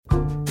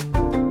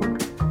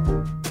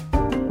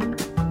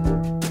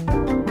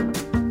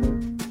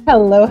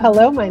Hello,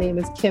 hello. My name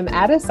is Kim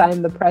Addis.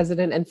 I'm the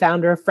president and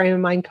founder of Frame of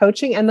Mind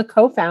Coaching and the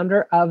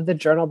co-founder of the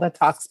Journal That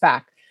Talks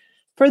Back.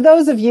 For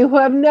those of you who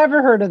have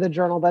never heard of the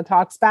Journal That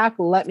Talks Back,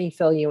 let me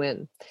fill you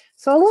in.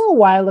 So a little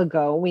while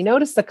ago, we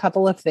noticed a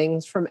couple of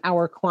things from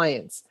our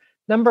clients.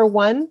 Number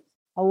one,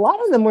 a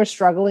lot of them were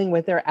struggling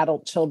with their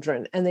adult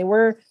children, and they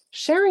were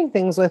sharing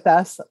things with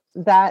us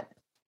that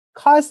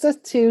caused us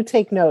to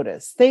take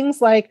notice.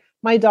 Things like,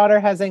 my daughter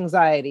has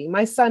anxiety.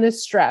 My son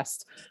is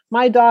stressed.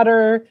 My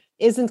daughter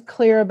isn't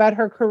clear about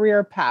her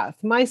career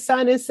path. My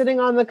son is sitting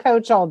on the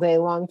couch all day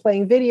long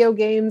playing video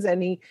games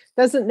and he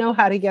doesn't know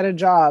how to get a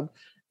job.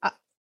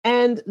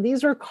 And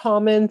these are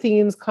common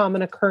themes,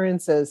 common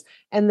occurrences.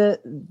 And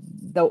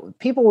the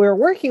people we were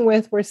working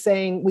with were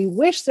saying, we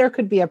wish there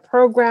could be a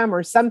program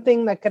or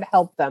something that could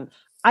help them.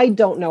 I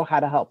don't know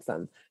how to help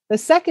them. The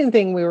second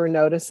thing we were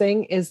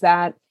noticing is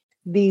that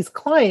these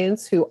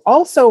clients who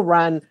also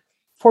run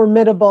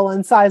formidable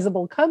and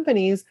sizable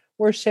companies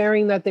were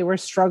sharing that they were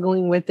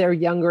struggling with their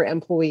younger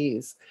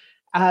employees,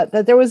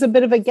 that there was a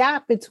bit of a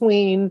gap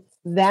between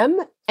them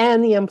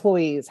and the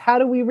employees. How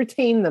do we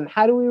retain them?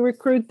 How do we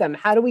recruit them?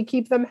 How do we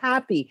keep them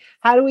happy?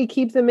 How do we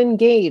keep them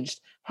engaged?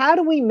 How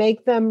do we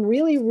make them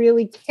really,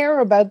 really care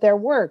about their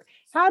work?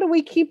 How do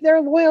we keep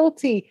their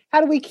loyalty? How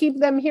do we keep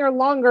them here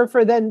longer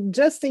for than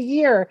just a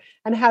year?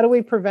 And how do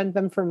we prevent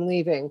them from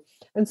leaving?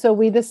 And so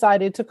we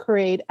decided to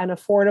create an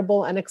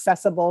affordable and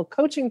accessible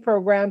coaching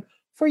program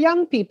for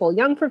young people,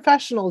 young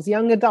professionals,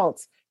 young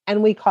adults,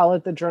 and we call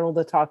it the Journal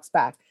That Talks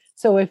Back.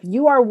 So if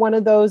you are one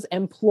of those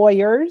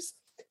employers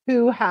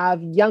who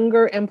have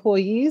younger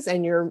employees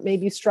and you're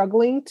maybe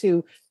struggling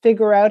to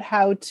figure out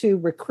how to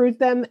recruit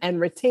them and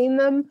retain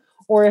them,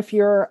 or if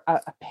you're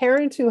a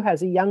parent who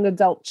has a young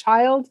adult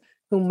child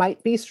who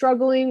might be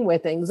struggling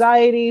with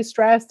anxiety,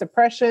 stress,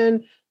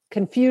 depression,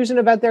 confusion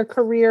about their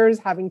careers,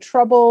 having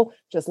trouble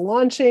just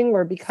launching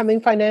or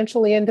becoming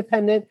financially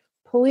independent,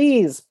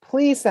 please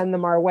send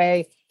them our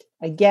way.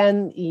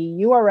 Again,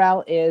 the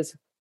URL is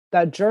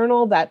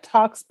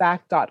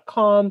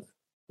thejournalthattalksback.com.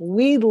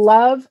 We'd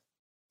love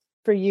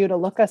for you to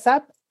look us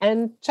up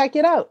and check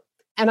it out.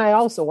 And I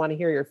also want to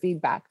hear your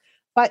feedback.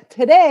 But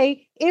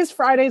today is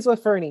Fridays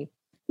with Ferne.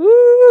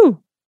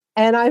 Woo!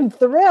 And I'm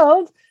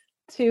thrilled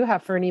to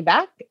have Ferne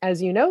back.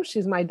 As you know,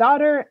 she's my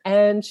daughter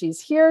and she's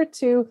here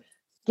to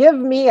give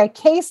me a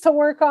case to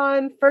work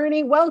on.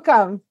 Ferne,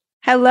 welcome.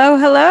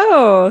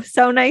 Hello.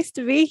 So nice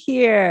to be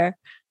here.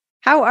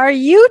 How are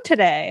you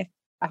today?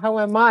 How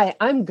am I?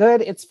 I'm good.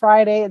 It's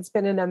Friday. It's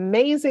been an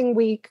amazing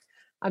week.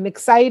 I'm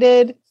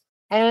excited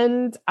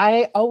and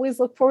I always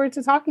look forward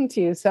to talking to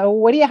you. So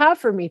what do you have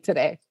for me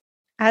today?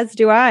 As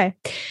do I.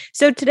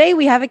 So today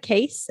we have a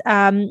case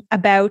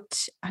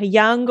about a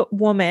young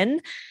woman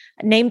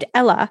named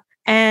Ella.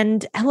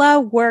 And Ella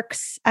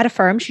works at a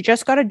firm. She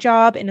just got a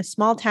job in a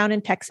small town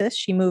in Texas.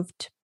 She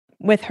moved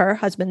with her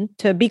husband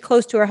to be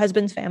close to her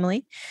husband's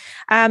family.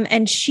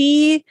 And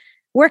she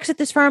works at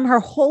this firm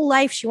her whole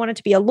life. She wanted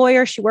to be a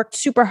lawyer. She worked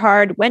super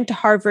hard, went to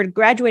Harvard,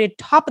 graduated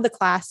top of the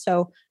class.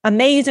 So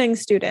amazing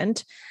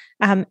student.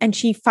 And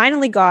she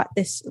finally got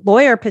this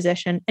lawyer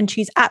position and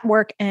she's at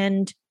work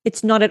and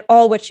it's not at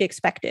all what she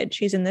expected.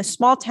 She's in this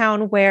small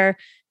town where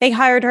they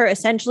hired her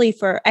essentially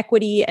for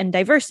equity and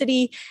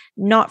diversity,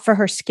 not for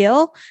her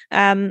skill.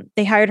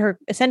 They hired her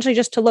essentially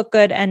just to look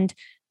good. And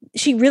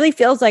she really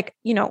feels like,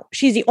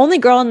 she's the only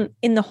girl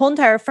in the whole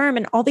entire firm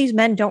and all these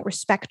men don't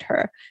respect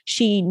her.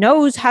 She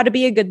knows how to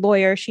be a good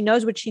lawyer. She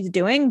knows what she's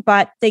doing,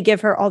 but they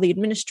give her all the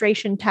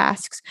administration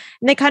tasks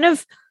and they kind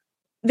of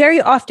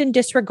very often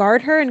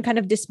disregard her and kind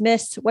of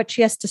dismiss what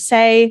she has to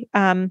say.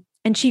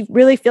 And she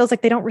really feels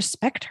like they don't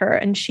respect her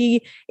and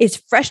she is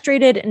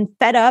frustrated and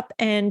fed up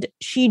and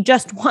she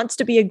just wants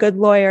to be a good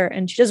lawyer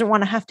and she doesn't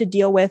want to have to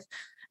deal with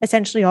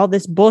essentially all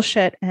this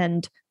bullshit.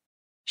 And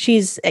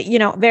she's,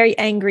 very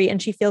angry and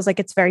she feels like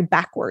it's very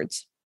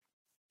backwards.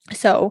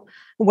 So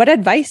what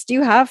advice do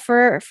you have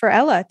for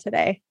Ella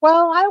today?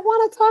 Well, I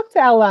want to talk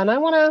to Ella and I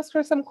want to ask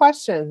her some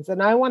questions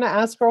and I want to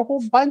ask her a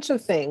whole bunch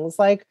of things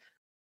like,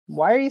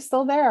 why are you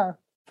still there,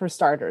 for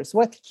starters?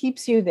 What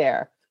keeps you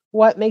there?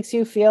 What makes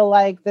you feel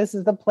like this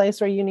is the place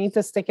where you need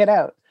to stick it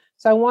out?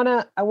 So I want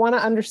to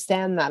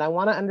understand that. I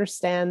want to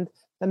understand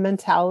the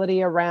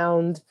mentality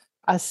around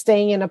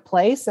staying in a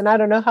place. And I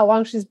don't know how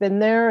long she's been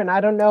there. And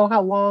I don't know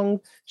how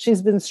long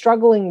she's been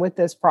struggling with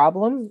this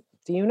problem.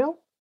 Do you know?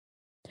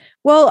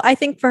 Well, I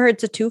think for her,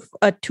 it's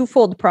a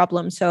twofold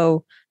problem.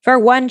 So for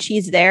one,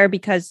 she's there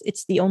because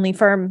it's the only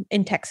firm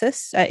in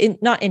Texas,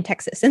 not in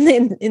Texas,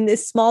 in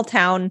this small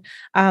town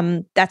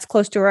that's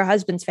close to her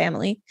husband's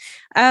family.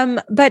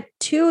 But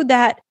two,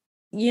 that,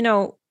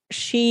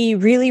 she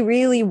really,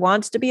 really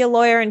wants to be a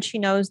lawyer and she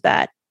knows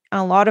that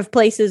a lot of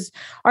places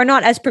are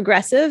not as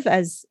progressive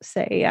as,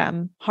 say,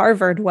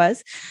 Harvard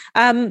was.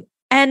 And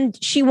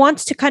she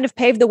wants to kind of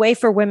pave the way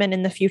for women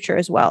in the future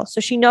as well. So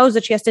she knows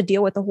that she has to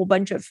deal with a whole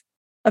bunch of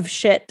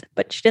shit,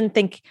 but she didn't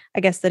think, I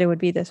guess, that it would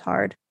be this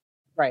hard.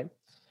 Right.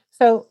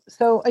 So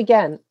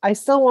again, I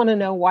still want to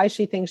know why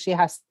she thinks she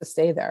has to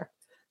stay there.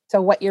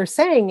 So what you're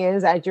saying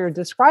is, as you're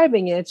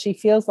describing it, she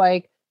feels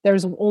like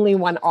there's only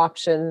one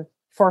option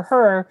for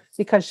her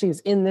because she's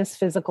in this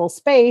physical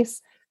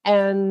space,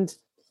 and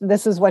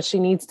this is what she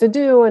needs to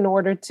do in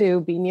order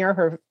to be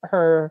near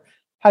her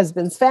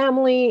husband's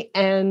family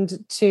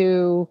and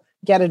to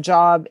get a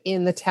job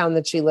in the town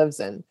that she lives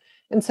in.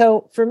 And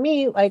so for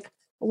me, like,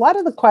 a lot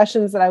of the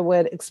questions that I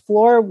would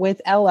explore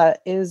with Ella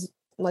is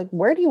like,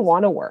 where do you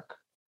want to work?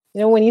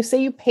 When you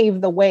say you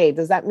pave the way,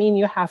 does that mean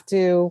you have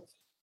to,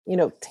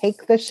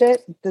 take the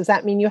shit? Does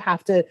that mean you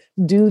have to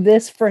do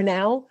this for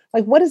now?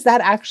 Like, what does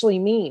that actually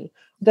mean?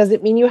 Does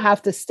it mean you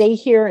have to stay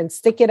here and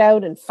stick it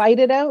out and fight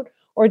it out?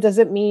 Or does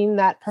it mean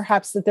that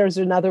perhaps that there's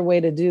another way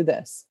to do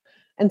this?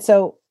 And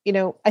so,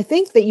 I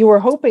think that you were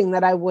hoping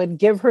that I would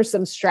give her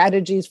some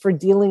strategies for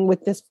dealing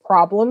with this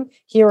problem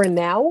here and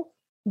now.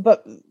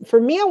 But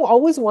for me, I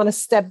always want to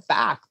step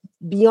back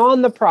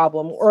beyond the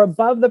problem or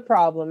above the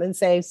problem and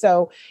say,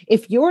 so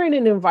if you're in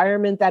an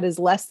environment that is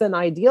less than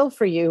ideal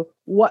for you,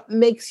 what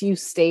makes you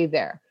stay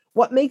there?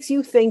 What makes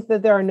you think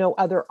that there are no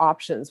other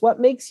options? What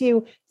makes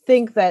you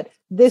think that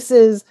this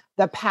is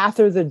the path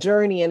or the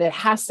journey and it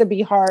has to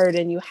be hard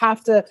and you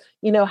have to,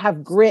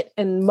 have grit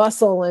and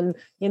muscle and,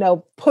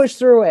 push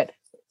through it?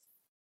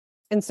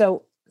 And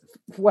so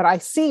what I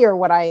see, or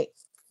what I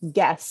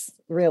guess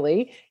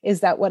really, is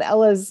that what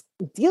Ella's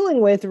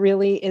dealing with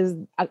really is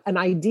an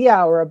idea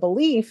or a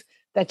belief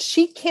that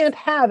she can't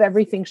have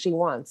everything she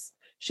wants.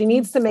 She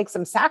needs to make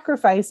some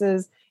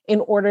sacrifices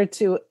in order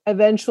to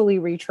eventually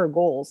reach her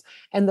goals.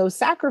 And those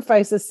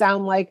sacrifices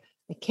sound like,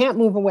 I can't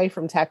move away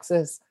from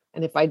Texas.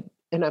 And if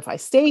I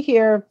stay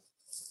here,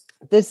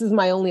 this is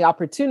my only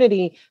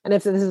opportunity. And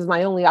if this is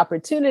my only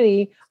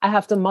opportunity, I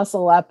have to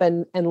muscle up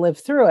and live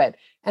through it.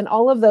 And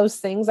all of those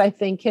things, I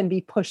think, can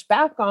be pushed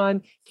back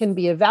on, can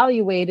be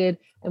evaluated,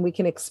 and we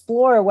can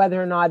explore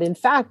whether or not, in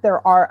fact,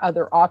 there are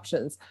other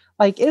options.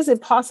 Like, is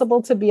it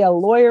possible to be a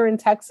lawyer in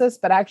Texas,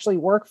 but actually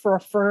work for a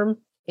firm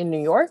in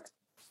New York?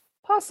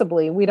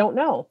 Possibly. We don't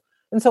know.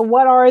 And so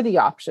what are the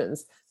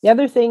options? The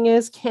other thing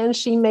is, can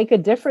she make a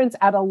difference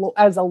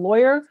as a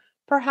lawyer?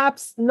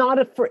 Perhaps not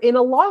in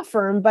a law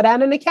firm, but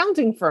at an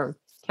accounting firm.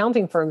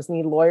 Accounting firms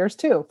need lawyers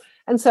too.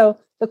 And so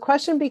the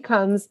question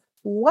becomes,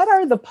 what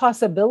are the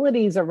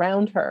possibilities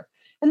around her?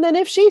 And then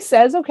if she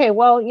says, okay,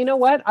 well, you know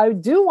what? I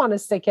do want to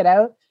stick it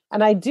out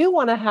and I do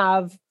want to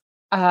have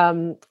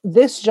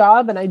this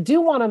job and I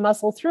do want to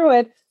muscle through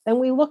it, then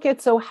we look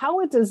at, so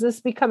how does this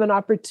become an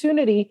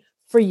opportunity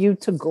for you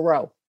to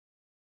grow,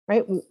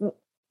 right?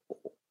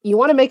 You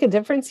want to make a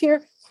difference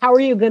here? How are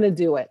you going to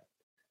do it?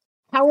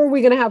 How are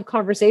we going to have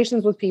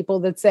conversations with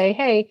people that say,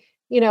 hey,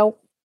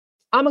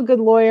 I'm a good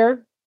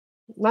lawyer.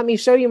 Let me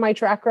show you my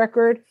track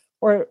record,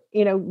 or,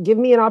 give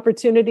me an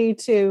opportunity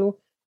to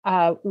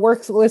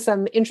work with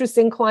some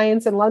interesting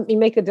clients and let me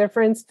make a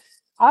difference.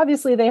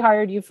 Obviously, they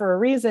hired you for a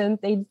reason.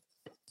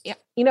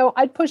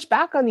 I'd push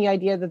back on the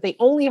idea that they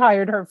only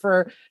hired her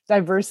for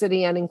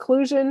diversity and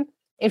inclusion.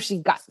 If she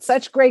got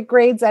such great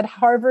grades at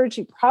Harvard,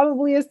 she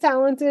probably is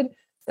talented.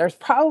 There's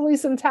probably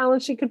some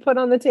talent she could put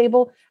on the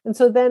table. And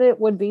so then it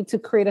would be to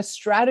create a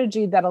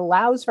strategy that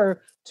allows her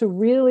to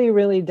really,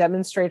 really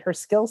demonstrate her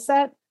skill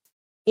set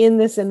in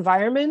this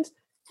environment,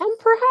 and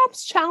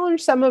perhaps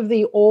challenge some of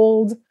the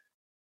old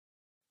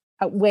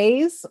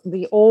ways,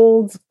 the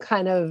old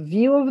kind of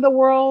view of the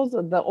world,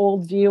 the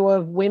old view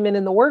of women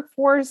in the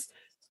workforce,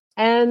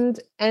 and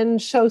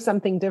show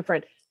something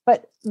different.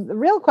 But the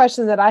real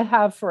question that I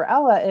have for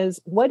Ella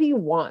is, what do you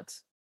want?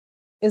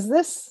 Is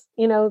this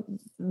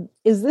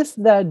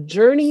the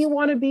journey you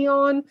want to be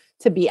on,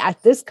 to be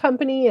at this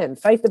company and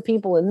fight the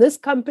people in this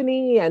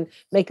company and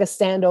make a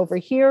stand over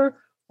here?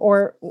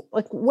 Or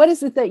like, what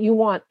is it that you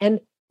want?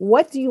 And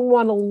what do you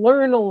want to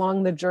learn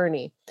along the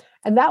journey?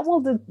 And that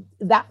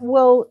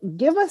will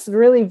give us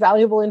really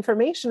valuable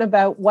information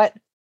about what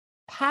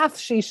path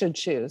she should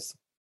choose.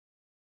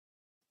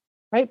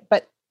 Right?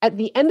 But at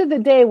the end of the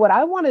day, what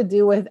I want to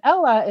do with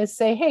Ella is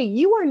say, hey,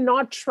 you are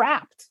not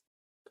trapped,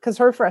 because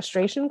her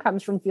frustration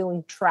comes from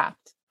feeling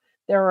trapped.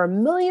 There are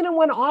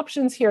 1,000,001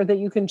 options here that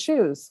you can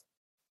choose.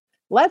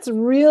 Let's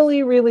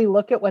really, really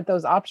look at what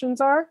those options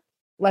are.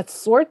 Let's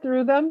sort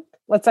through them.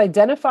 Let's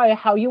identify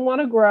how you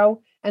want to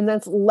grow. And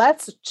then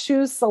let's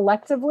choose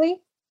selectively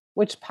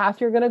which path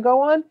you're going to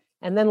go on.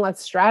 And then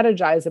let's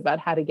strategize about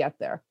how to get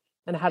there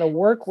and how to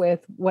work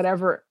with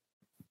whatever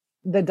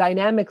the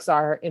dynamics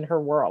are in her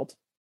world.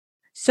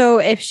 So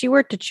if she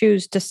were to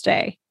choose to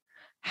stay,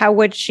 how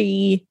would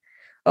she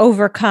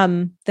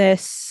overcome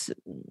this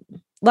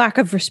lack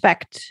of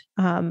respect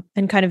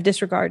and kind of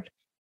disregard?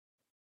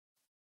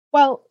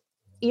 Well,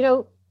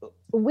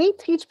 we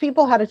teach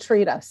people how to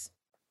treat us,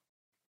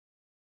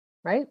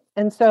 right?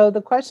 And so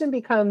the question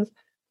becomes,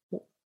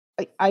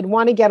 I'd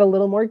want to get a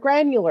little more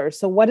granular.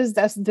 So what does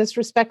this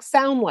disrespect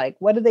sound like?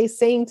 What are they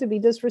saying to be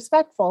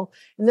disrespectful?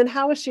 And then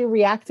how is she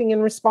reacting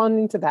and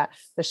responding to that?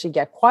 Does she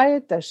get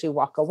quiet? Does she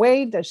walk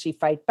away? Does she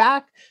fight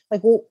back?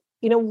 Like, well,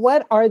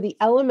 what are the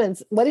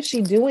elements? What is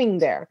she doing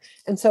there?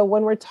 And so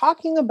when we're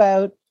talking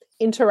about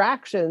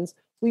interactions,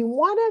 we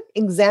want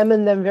to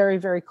examine them very,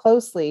 very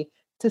closely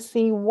to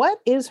see what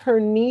is her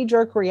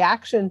knee-jerk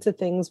reaction to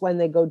things when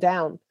they go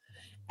down,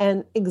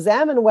 and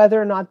examine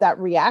whether or not that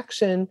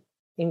reaction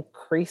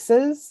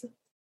increases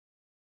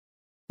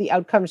the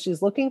outcomes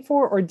she's looking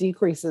for or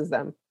decreases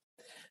them.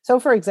 So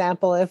for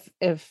example,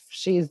 if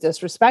she's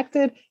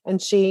disrespected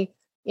and she,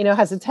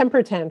 has a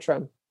temper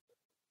tantrum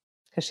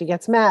because she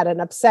gets mad and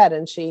upset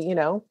and she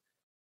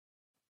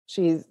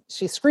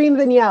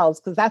screams and yells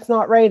because that's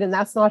not right and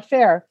that's not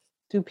fair,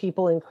 do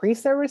people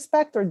increase their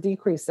respect or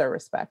decrease their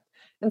respect?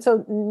 And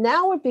so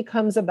now it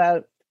becomes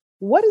about,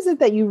 what is it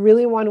that you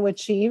really want to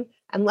achieve?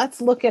 And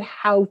let's look at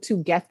how to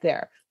get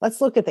there.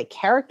 Let's look at the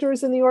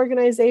characters in the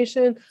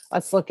organization.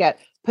 Let's look at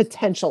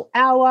potential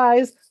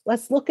allies.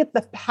 Let's look at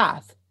the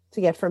path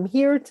to get from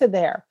here to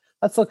there.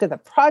 Let's look at the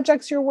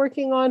projects you're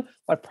working on.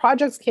 What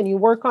projects can you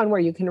work on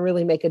where you can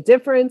really make a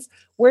difference?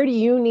 Where do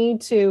you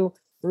need to,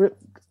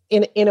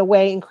 in a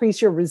way,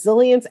 increase your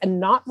resilience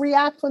and not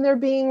react when they're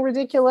being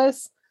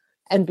ridiculous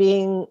and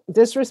being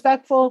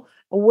disrespectful?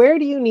 Where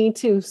do you need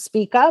to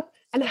speak up?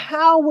 And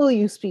how will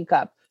you speak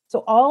up?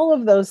 So all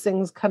of those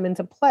things come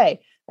into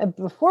play. And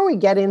before we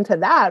get into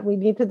that, we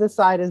need to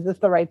decide, is this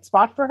the right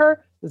spot for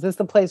her? Is this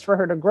the place for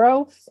her to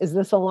grow? Is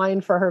this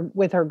aligned for her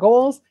with her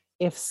goals?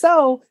 If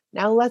so,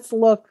 now let's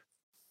look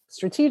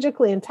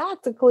strategically and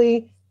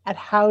tactically at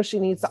how she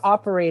needs to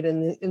operate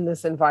in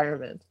this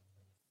environment.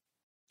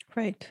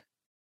 Right.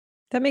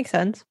 That makes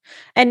sense.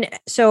 And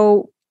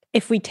so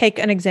if we take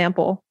an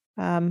example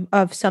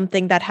of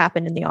something that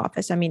happened in the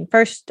office, I mean,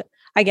 first,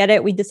 I get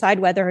it. We decide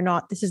whether or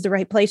not this is the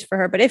right place for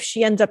her. But if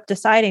she ends up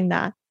deciding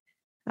that,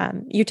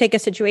 you take a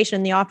situation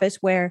in the office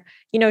where,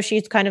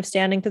 she's kind of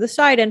standing to the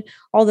side and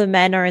all the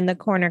men are in the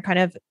corner kind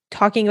of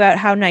talking about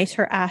how nice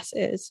her ass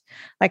is.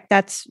 Like,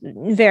 that's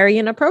very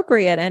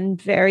inappropriate and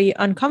very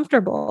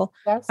uncomfortable.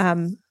 Yes.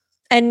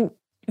 And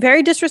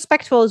very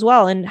disrespectful as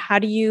well. And how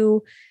do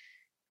you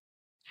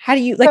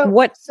like,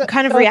 what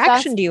kind of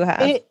reaction do you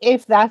have?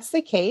 If that's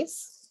the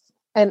case,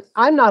 and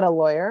I'm not a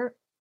lawyer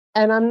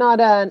and I'm not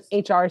an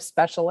HR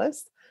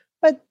specialist,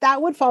 but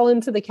that would fall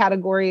into the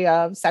category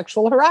of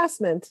sexual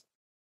harassment.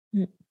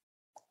 Mm.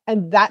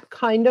 And that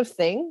kind of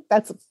thing,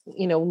 that's,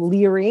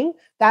 leering,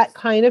 that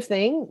kind of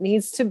thing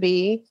needs to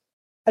be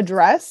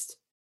addressed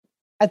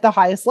at the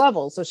highest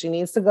level. So she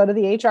needs to go to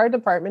the HR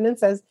department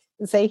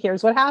and say,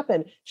 here's what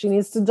happened. She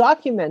needs to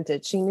document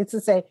it. She needs to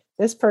say,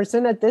 this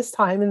person at this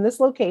time in this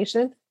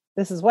location,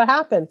 this is what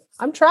happened.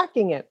 I'm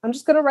tracking it. I'm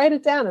just going to write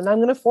it down and I'm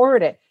going to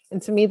forward it.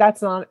 And to me,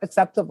 that's not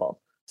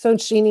acceptable. So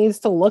she needs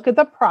to look at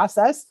the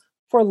process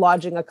for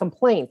lodging a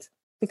complaint,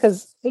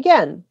 because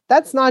again,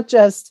 that's not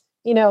just,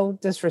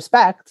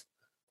 disrespect,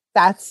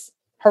 that's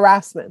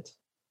harassment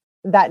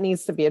that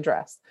needs to be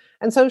addressed.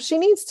 And so she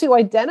needs to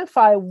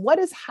identify what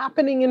is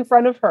happening in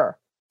front of her.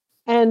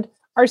 And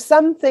are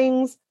some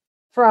things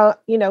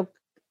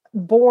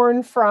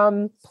born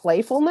from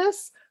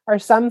playfulness? Are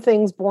some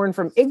things born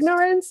from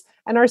ignorance?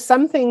 And are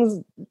some things,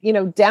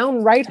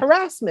 downright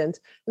harassment?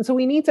 And so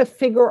we need to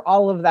figure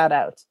all of that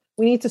out.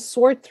 We need to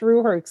sort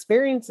through her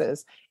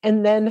experiences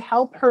and then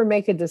help her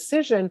make a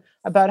decision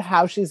about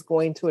how she's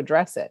going to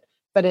address it.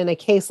 But in a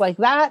case like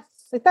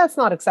that's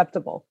not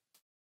acceptable.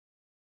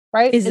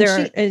 Right? Is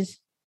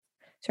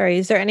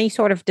there any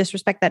sort of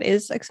disrespect that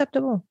is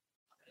acceptable?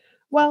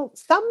 Well,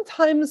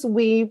 sometimes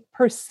we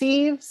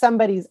perceive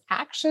somebody's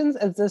actions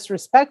as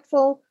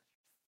disrespectful,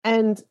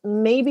 and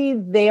maybe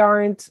they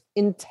aren't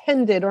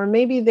intended, or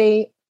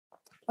maybe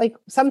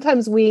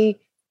sometimes we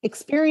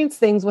experience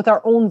things with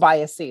our own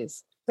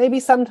biases. Maybe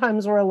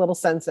sometimes we're a little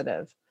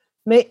sensitive,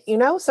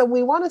 so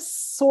we want to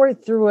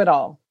sort through it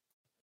all,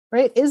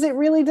 right? Is it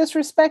really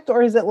disrespect,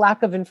 or is it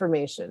lack of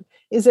information?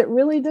 Is it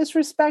really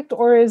disrespect,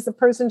 or is the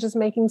person just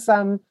making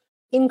some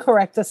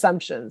incorrect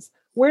assumptions?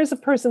 Where's the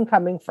person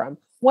coming from?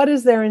 What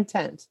is their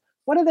intent?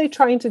 What are they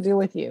trying to do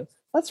with you?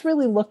 Let's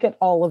really look at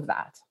all of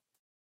that.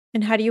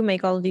 And how do you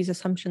make all of these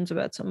assumptions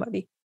about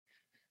somebody?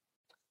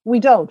 We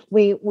don't.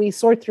 We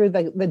sort through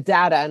the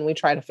data and we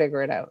try to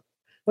figure it out.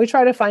 We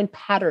try to find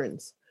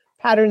patterns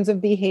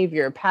of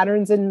behavior,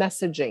 patterns in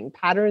messaging,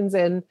 patterns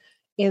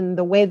in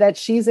the way that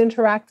she's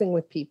interacting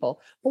with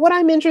people. But what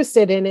I'm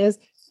interested in is,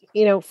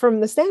 from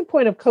the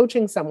standpoint of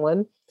coaching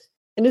someone,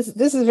 and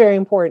this is very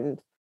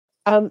important,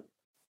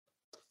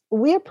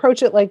 we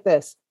approach it like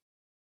this.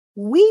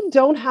 We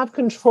don't have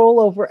control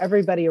over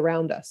everybody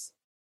around us.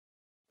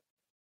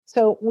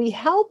 So we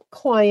help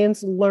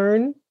clients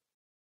learn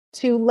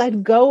to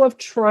let go of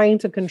trying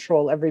to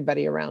control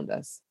everybody around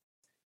us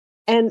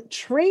and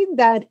trade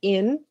that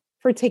in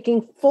for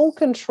taking full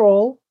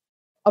control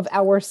of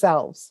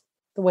ourselves,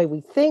 the way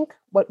we think,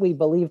 what we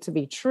believe to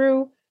be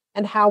true,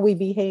 and how we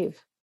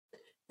behave.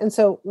 And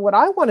so what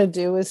I want to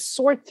do is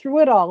sort through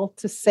it all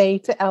to say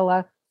to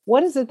Ella,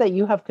 what is it that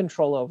you have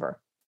control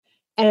over?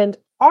 And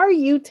are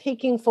you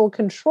taking full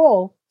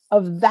control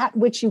of that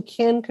which you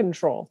can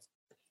control?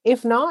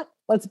 If not,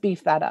 let's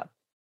beef that up,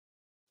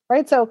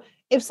 right? So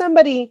if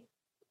somebody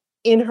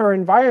in her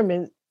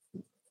environment,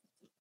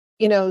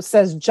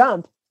 says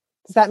jump,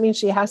 does that mean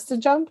she has to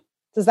jump?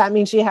 Does that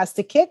mean she has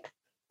to kick?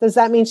 Does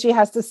that mean she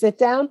has to sit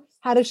down?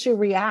 How does she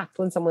react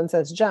when someone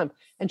says jump?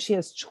 And she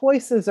has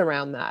choices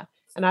around that.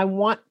 And I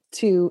want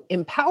to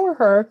empower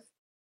her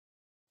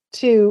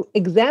to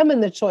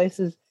examine the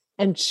choices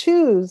and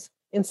choose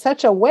in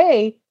such a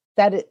way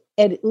that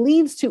it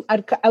leads to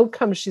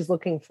outcomes she's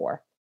looking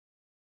for.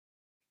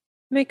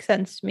 Makes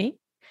sense to me.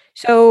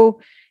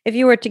 So if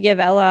you were to give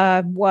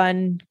Ella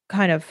one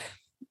kind of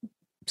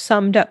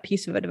summed up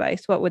piece of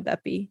advice, what would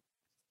that be?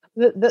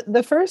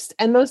 The first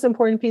and most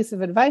important piece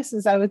of advice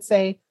is, I would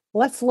say,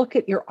 let's look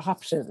at your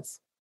options.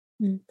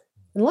 And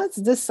let's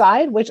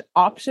decide which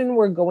option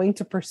we're going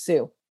to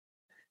pursue.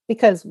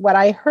 Because what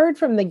I heard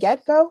from the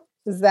get-go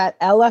is that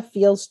Ella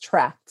feels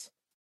trapped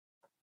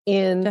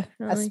in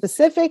a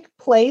specific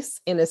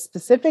place, in a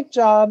specific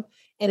job.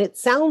 And it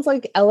sounds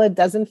like Ella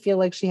doesn't feel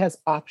like she has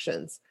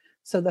options.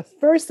 So the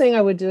first thing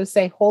I would do is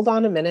say, hold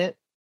on a minute.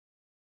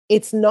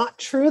 It's not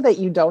true that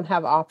you don't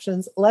have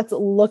options. Let's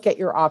look at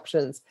your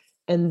options.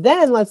 And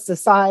then let's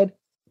decide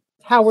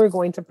how we're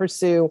going to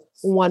pursue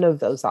one of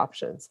those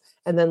options.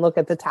 And then look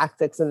at the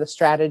tactics and the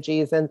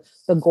strategies and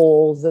the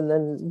goals, and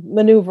then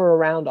maneuver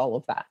around all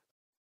of that.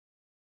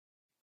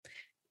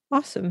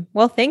 Awesome.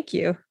 Well, thank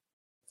you.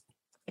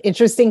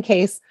 Interesting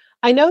case.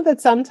 I know that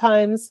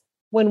sometimes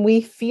when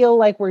we feel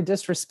like we're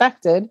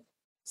disrespected,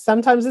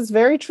 sometimes it's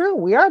very true.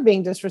 We are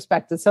being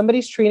disrespected.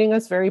 Somebody's treating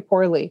us very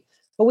poorly.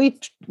 But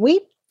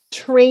we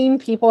train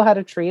people how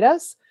to treat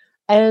us.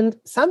 And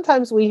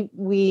sometimes we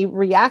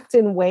react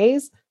in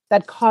ways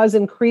that cause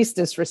increased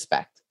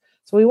disrespect.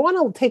 So we want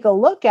to take a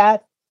look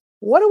at,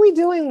 what are we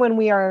doing when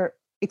we are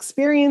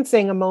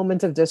experiencing a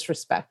moment of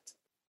disrespect?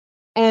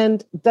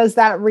 And does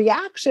that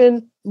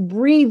reaction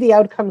breed the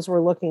outcomes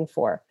we're looking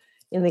for?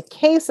 In the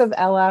case of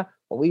Ella,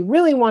 what we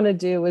really want to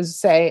do is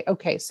say,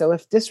 okay, so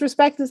if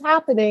disrespect is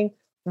happening,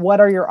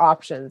 what are your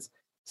options?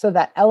 So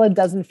that Ella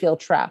doesn't feel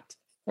trapped.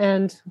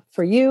 And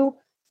for you,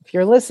 if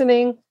you're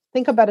listening,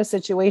 think about a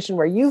situation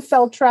where you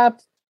felt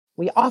trapped.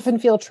 We often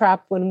feel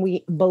trapped when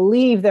we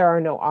believe there are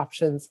no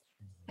options.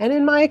 And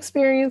in my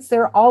experience,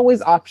 there are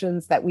always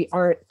options that we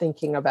aren't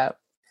thinking about.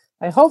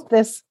 I hope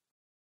this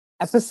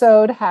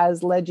episode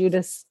has led you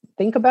to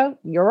think about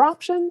your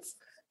options.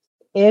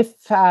 If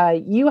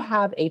you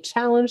have a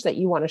challenge that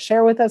you want to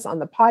share with us on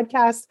the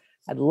podcast,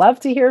 I'd love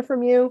to hear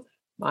from you.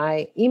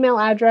 My email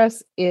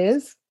address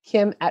is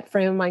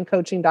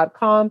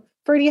kim@frameofmindcoaching.com.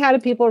 Ferdy, how do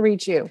people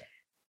reach you?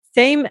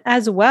 Same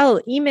as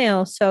well.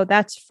 Email. So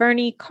that's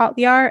Ferne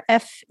Kotlyar,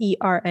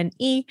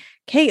 FERNE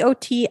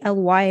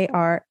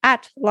KOTLYAR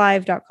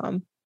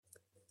 @live.com.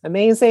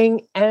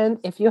 Amazing. And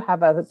if you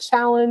have a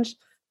challenge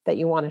that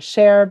you want to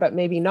share, but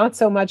maybe not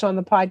so much on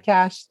the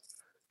podcast,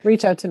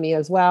 reach out to me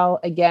as well.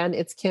 Again,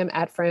 it's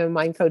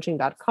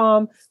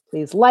kim@frameofmindcoaching.com.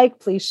 Please like,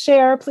 please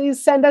share,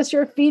 please send us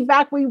your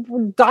feedback.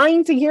 We're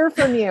dying to hear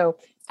from you.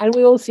 And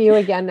we will see you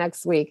again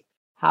next week.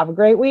 Have a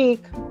great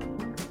week.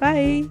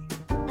 Bye.